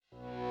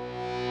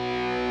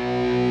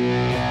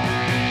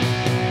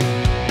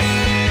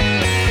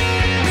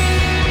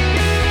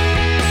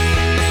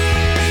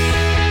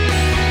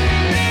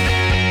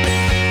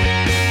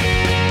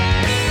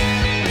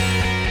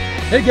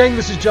Hey gang,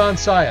 this is John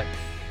Syatt.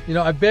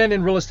 I've been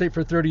in real estate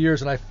for 30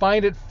 years and I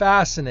find it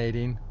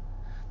fascinating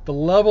the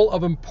level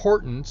of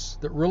importance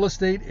that real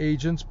estate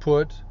agents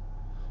put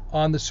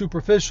on the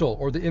superficial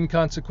or the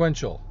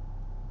inconsequential.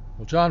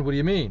 Well, John, what do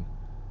you mean?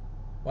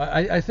 Well,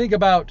 I think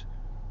about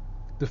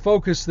the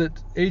focus that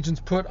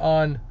agents put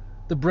on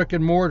the brick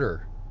and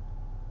mortar,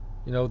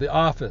 the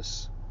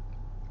office,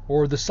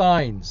 or the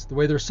signs, the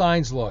way their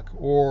signs look,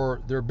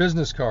 or their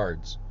business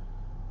cards,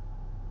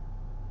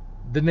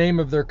 the name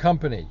of their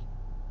company,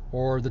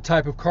 or the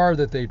type of car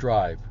that they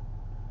drive,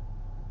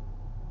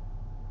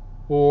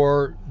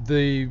 or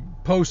the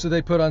posts that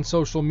they put on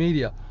social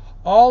media.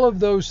 All of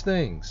those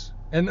things,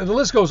 and the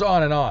list goes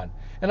on and on.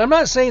 And I'm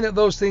not saying that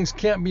those things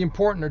can't be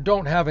important or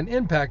don't have an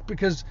impact,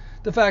 because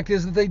the fact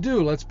is that they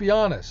do, let's be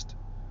honest.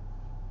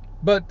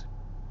 But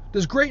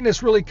does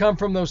greatness really come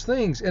from those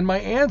things? And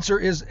my answer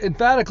is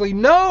emphatically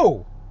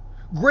no.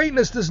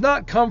 Greatness does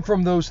not come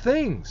from those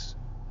things.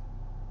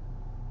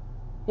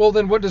 Well,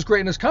 then what does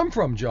greatness come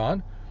from,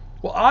 John?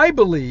 Well, I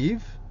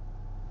believe,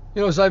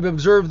 as I've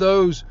observed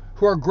those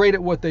who are great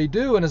at what they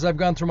do, and as I've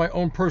gone through my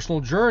own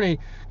personal journey,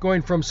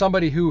 going from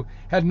somebody who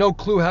had no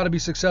clue how to be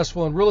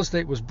successful in real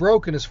estate, was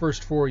broke in his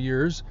first 4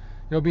 years,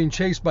 being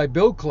chased by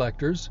bill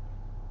collectors,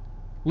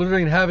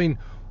 literally having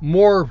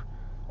more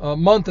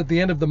month at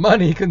the end of the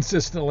money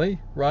consistently,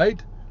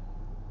 right?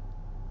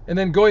 And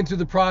then going through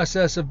the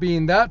process of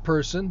being that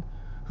person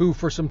who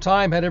for some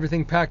time had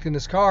everything packed in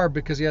his car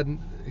because he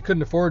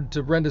couldn't afford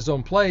to rent his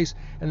own place,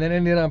 and then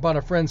ended up on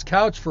a friend's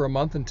couch for a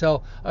month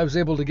until I was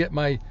able to get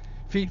my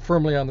feet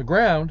firmly on the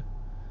ground.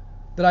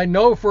 That I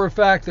know for a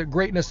fact that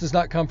greatness does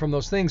not come from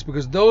those things,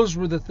 because those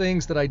were the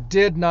things that I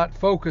did not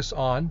focus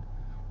on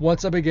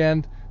once I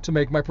began to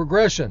make my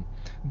progression.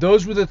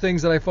 Those were the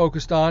things that I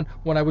focused on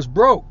when I was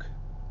broke.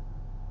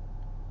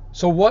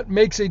 So what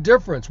makes a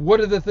difference? What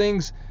are the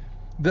things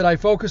that I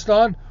focused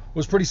on?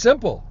 Was pretty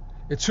simple.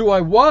 It's who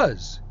I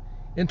was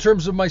in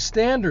terms of my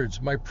standards,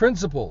 my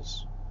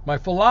principles, my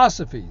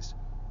philosophies.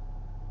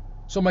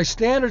 So my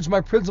standards,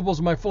 my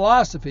principles, my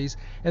philosophies,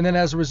 and then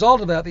as a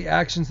result of that, the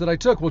actions that I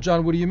took. Well,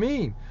 John, what do you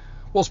mean?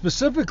 Well,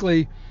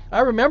 specifically,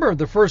 I remember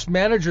the first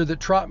manager that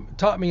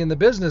taught me in the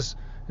business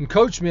and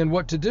coached me in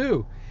what to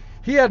do.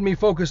 He had me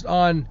focused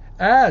on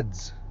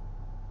ads,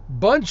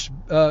 bus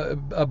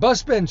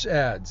bench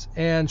ads,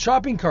 and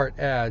shopping cart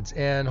ads,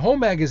 and home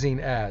magazine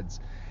ads,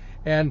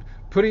 and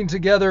putting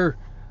together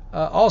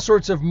all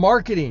sorts of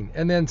marketing,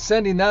 and then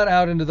sending that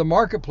out into the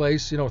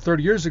marketplace.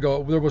 30 years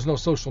ago, there was no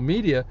social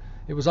media.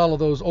 It was all of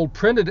those old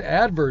printed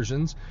ad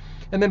versions,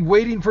 and then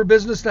waiting for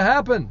business to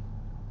happen.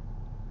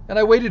 And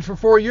I waited for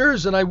 4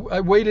 years, and I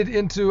waited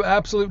into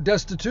absolute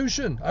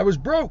destitution. I was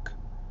broke.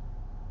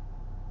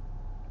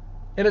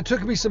 And it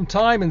took me some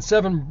time in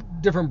 7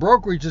 different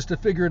brokerages to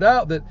figure it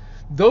out that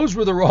those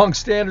were the wrong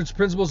standards,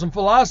 principles, and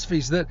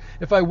philosophies. That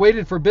if I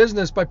waited for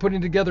business by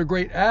putting together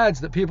great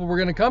ads, that people were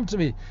going to come to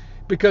me.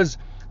 Because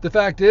the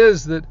fact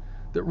is that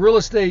real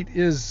estate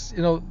is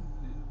a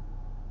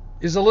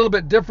little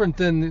bit different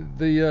than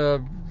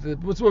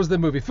what was the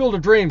movie? Field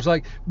of Dreams,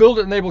 like build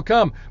it and they will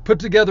come. Put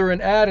together an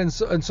ad in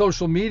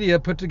social media,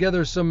 put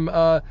together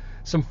some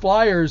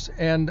flyers,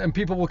 and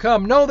people will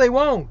come. No, they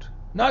won't.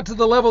 Not to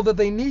the level that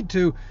they need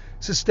to,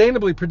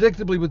 sustainably,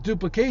 predictably, with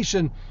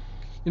duplication,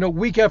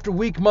 week after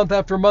week, month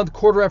after month,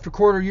 quarter after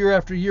quarter, year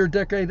after year,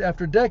 decade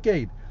after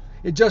decade.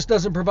 It just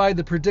doesn't provide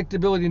the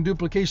predictability and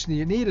duplication that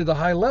you need at a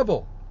high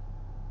level.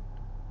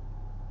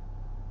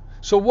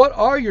 So what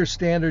are your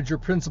standards, your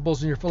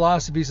principles, and your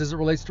philosophies as it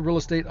relates to real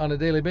estate on a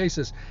daily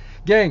basis?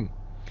 Gang,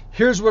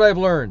 here's what I've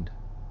learned.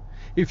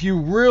 If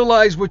you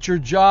realize what your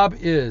job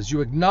is,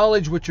 you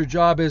acknowledge what your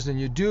job is, and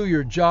you do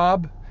your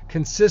job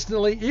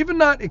consistently, even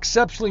not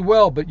exceptionally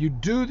well, but you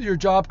do your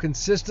job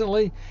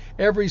consistently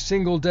every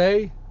single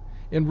day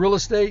in real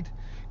estate,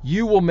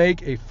 you will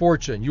make a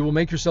fortune. You will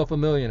make yourself a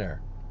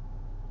millionaire.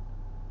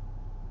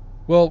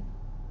 Well,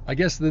 I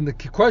guess then the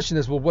question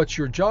is, well, what's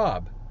your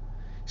job?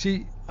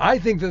 See, I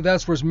think that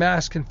that's where there's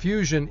mass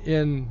confusion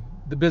in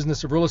the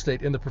business of real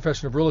estate, in the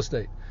profession of real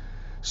estate.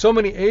 So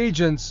many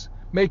agents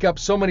make up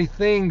so many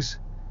things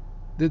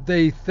that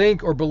they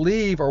think or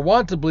believe or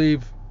want to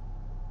believe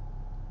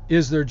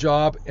is their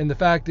job, and the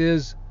fact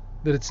is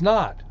that it's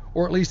not,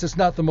 or at least it's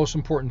not the most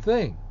important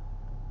thing.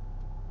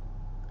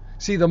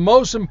 See, the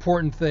most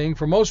important thing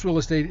for most real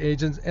estate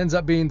agents ends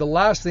up being the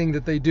last thing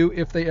that they do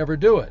if they ever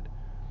do it.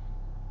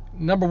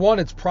 Number one,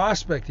 it's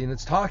prospecting,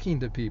 it's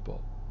talking to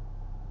people.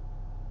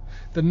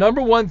 The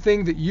number one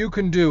thing that you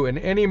can do in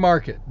any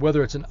market,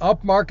 whether it's an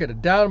up market, a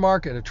down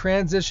market, a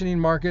transitioning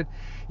market,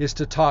 is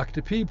to talk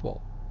to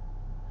people.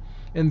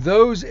 And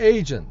those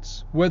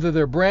agents, whether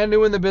they're brand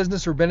new in the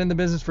business or been in the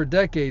business for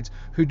decades,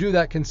 who do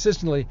that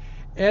consistently,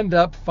 end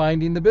up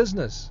finding the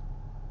business.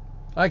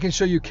 I can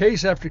show you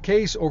case after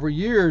case over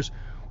years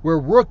where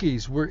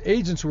rookies, where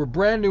agents who were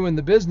brand new in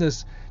the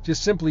business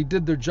just simply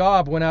did their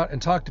job, went out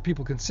and talked to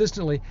people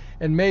consistently,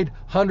 and made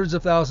hundreds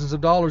of thousands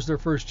of dollars their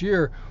first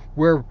year,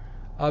 where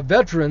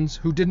veterans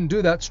who didn't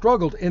do that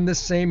struggled in the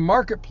same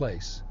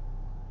marketplace.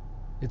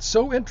 It's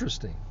so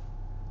interesting.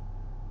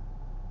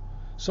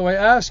 So I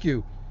ask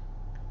you,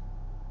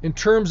 in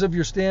terms of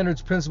your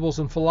standards, principles,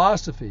 and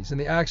philosophies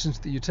and the actions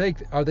that you take,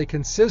 are they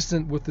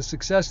consistent with the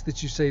success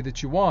that you say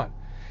that you want?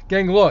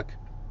 Gang, look,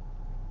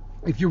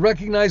 if you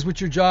recognize what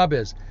your job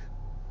is,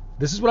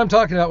 this is what I'm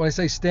talking about when I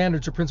say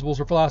standards or principles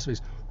or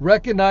philosophies.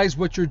 Recognize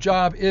what your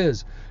job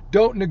is.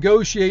 Don't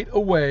negotiate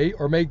away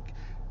or make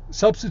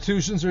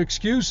substitutions or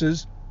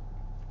excuses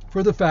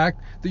for the fact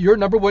that your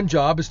number one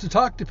job is to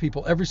talk to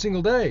people every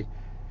single day.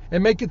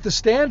 And make it the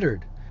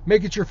standard.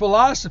 Make it your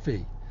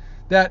philosophy.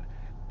 That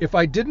if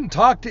I didn't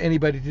talk to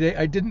anybody today,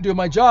 I didn't do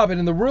my job. And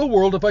in the real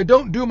world, if I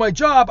don't do my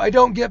job, I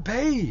don't get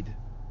paid.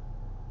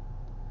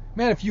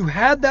 Man, if you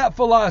had that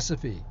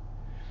philosophy,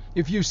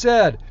 if you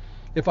said,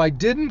 if I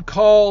didn't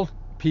call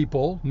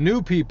people,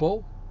 new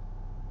people,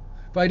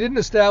 if I didn't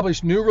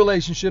establish new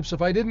relationships,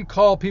 if I didn't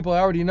call people I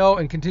already know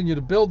and continue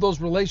to build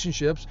those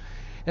relationships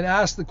and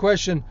ask the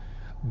question,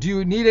 do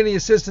you need any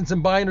assistance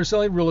in buying or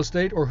selling real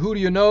estate? Or who do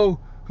you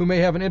know who may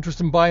have an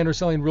interest in buying or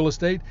selling real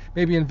estate?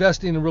 Maybe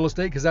investing in real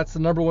estate, because that's the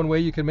number one way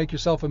you can make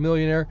yourself a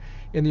millionaire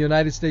in the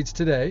United States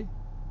today.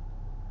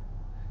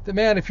 That,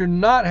 man, if you're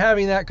not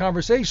having that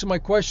conversation, my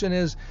question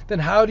is, then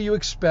how do you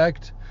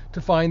expect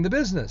to find the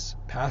business?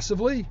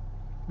 Passively?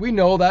 We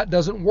know that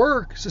doesn't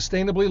work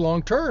sustainably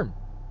long term.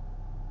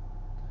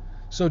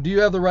 So do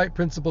you have the right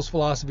principles,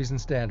 philosophies, and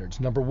standards?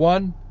 Number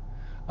one,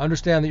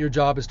 understand that your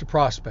job is to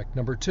prospect.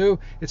 Number two,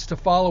 it's to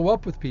follow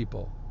up with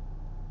people.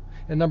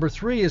 And number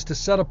three is to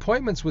set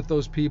appointments with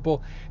those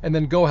people and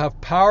then go have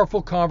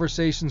powerful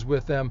conversations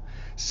with them,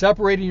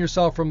 separating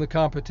yourself from the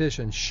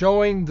competition,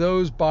 showing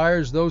those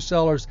buyers, those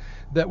sellers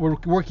that were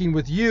working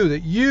with you,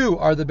 that you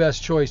are the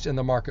best choice in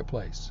the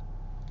marketplace.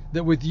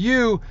 That with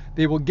you,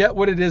 they will get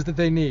what it is that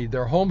they need,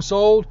 their home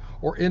sold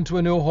or into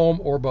a new home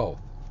or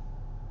both.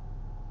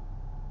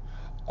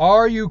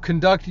 Are you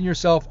conducting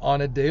yourself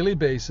on a daily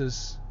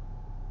basis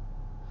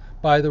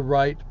by the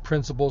right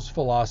principles,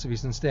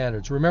 philosophies, and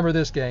standards? Remember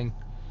this, gang.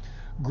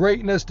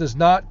 Greatness does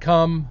not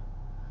come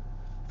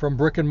from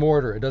brick and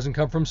mortar. It doesn't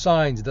come from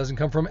signs. It doesn't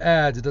come from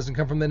ads. It doesn't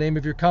come from the name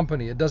of your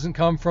company. It doesn't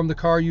come from the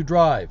car you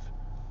drive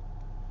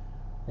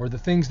or the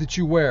things that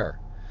you wear.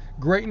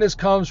 Greatness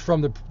comes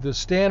from the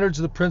standards,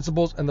 the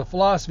principles, and the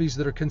philosophies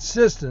that are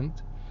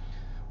consistent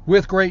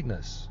with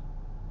greatness.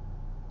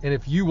 And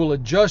if you will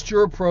adjust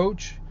your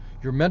approach,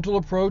 your mental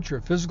approach,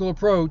 your physical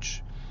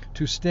approach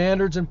to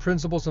standards and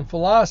principles and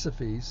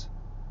philosophies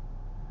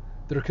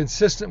that are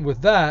consistent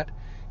with that,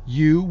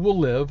 you will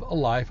live a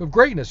life of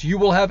greatness. You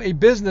will have a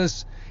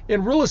business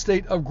in real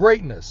estate of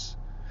greatness,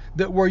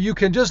 that where you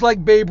can, just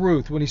like Babe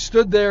Ruth, when he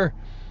stood there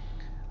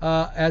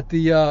at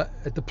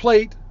the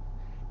plate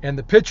and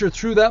the pitcher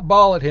threw that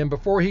ball at him,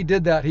 before he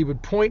did that, he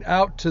would point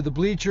out to the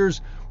bleachers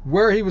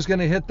where he was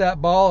going to hit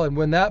that ball, and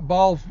when that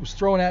ball was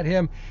thrown at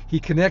him, he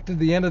connected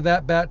the end of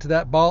that bat to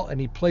that ball, and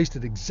he placed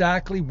it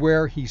exactly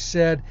where he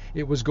said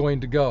it was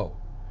going to go.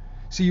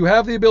 See, you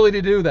have the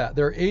ability to do that.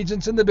 There are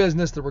agents in the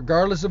business that,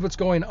 regardless of what's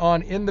going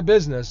on in the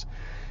business,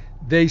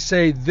 they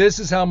say, this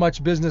is how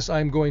much business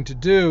I'm going to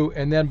do,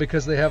 and then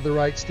because they have the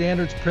right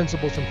standards,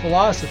 principles, and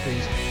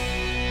philosophies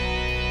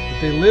that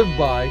they live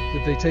by,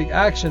 that they take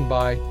action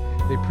by,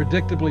 they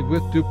predictably,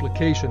 with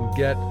duplication,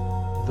 get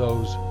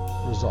those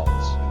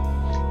results.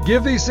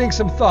 Give these things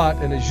some thought,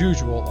 and as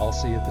usual, I'll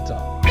see you at the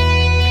top.